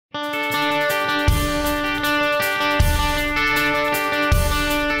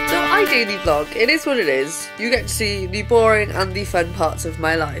daily vlog. It is what it is. You get to see the boring and the fun parts of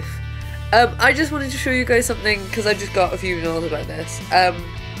my life. I just wanted to show you guys something because I just got a few emails about this.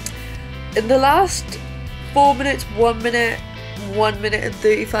 In the last 4 minutes, 1 minute, 1 minute and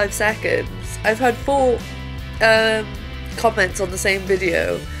 35 seconds, I've had 4 comments on the same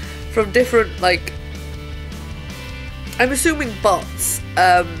video from different, like, I'm assuming bots,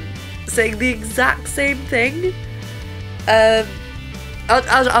 saying the exact same thing.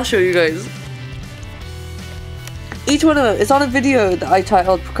 I'll show you guys. Each one of them is on a video that I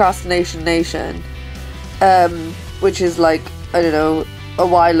titled Procrastination Nation, which is like, I don't know, a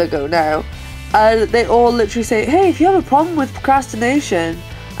while ago now. And they all literally say, hey, if you have a problem with procrastination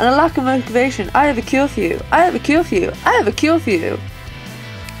and a lack of motivation, I have a cure for you. I have a cure for you. I have a cure for you.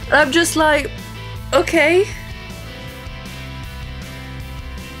 And I'm just like, okay.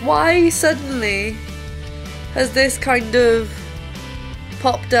 Why suddenly has this kind of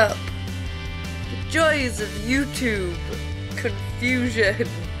popped up? The joys of YouTube. Confusion.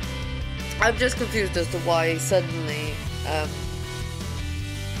 I'm just confused as to why suddenly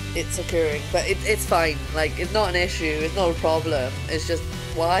it's occurring, but it's fine. Like, it's not an issue, it's not a problem. It's just,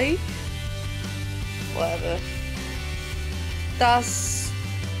 why? Whatever.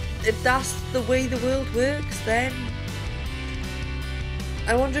 If that's the way the world works, then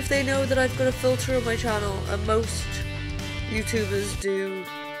I wonder if they know that I've got a filter on my channel, and most YouTubers do,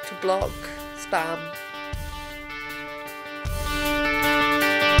 to block spam.